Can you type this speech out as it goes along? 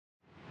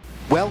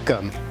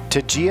Welcome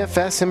to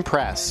GFS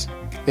Impress,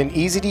 an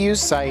easy-to-use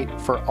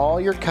site for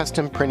all your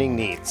custom printing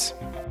needs.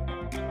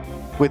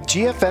 With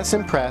GFS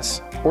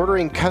Impress,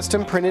 ordering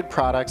custom printed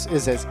products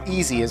is as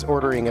easy as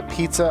ordering a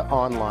pizza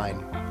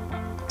online.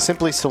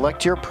 Simply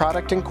select your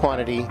product and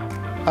quantity,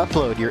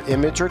 upload your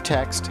image or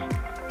text,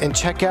 and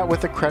check out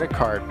with a credit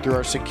card through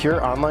our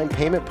secure online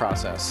payment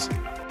process.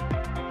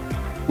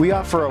 We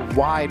offer a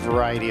wide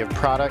variety of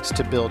products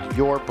to build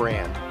your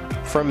brand,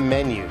 from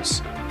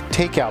menus,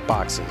 takeout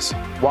boxes,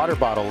 water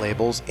bottle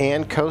labels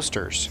and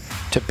coasters,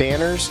 to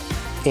banners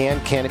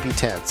and canopy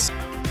tents.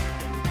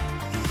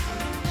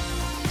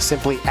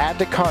 Simply add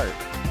to cart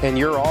and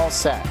you're all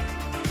set.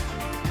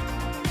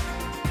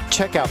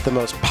 Check out the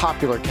most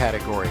popular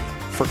category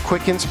for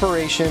quick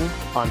inspiration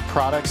on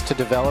products to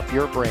develop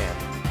your brand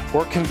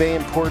or convey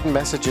important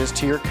messages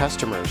to your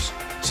customers,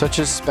 such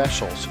as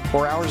specials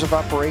or hours of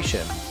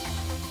operation.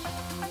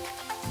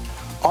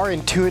 Our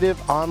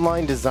intuitive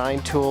online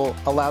design tool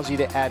allows you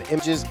to add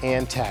images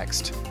and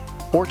text,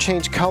 or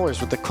change colors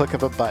with the click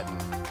of a button.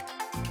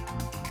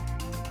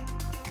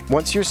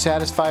 Once you're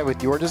satisfied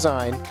with your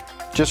design,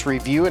 just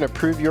review and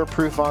approve your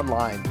proof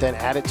online, then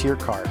add it to your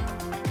cart.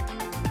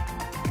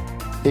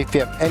 If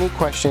you have any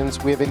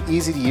questions, we have an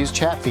easy-to-use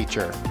chat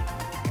feature.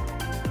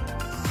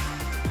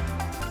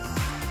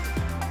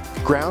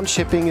 Ground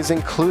shipping is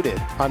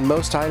included on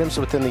most items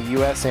within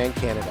the US and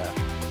Canada.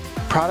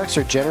 Products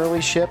are generally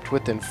shipped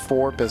within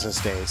 4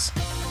 business days.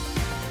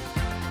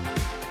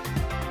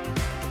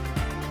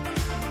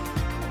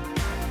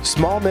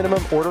 Small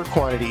minimum order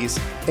quantities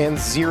and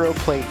 0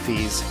 plate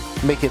fees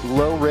make it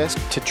low risk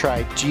to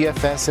try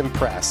GFS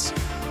Impress.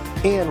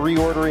 And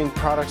reordering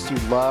products you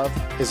love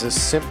is as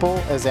simple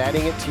as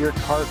adding it to your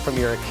cart from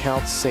your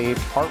account's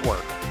saved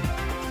artwork.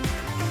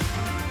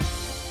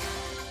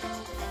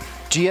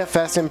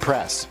 GFS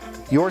Impress,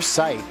 your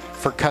site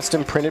for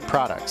custom printed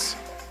products.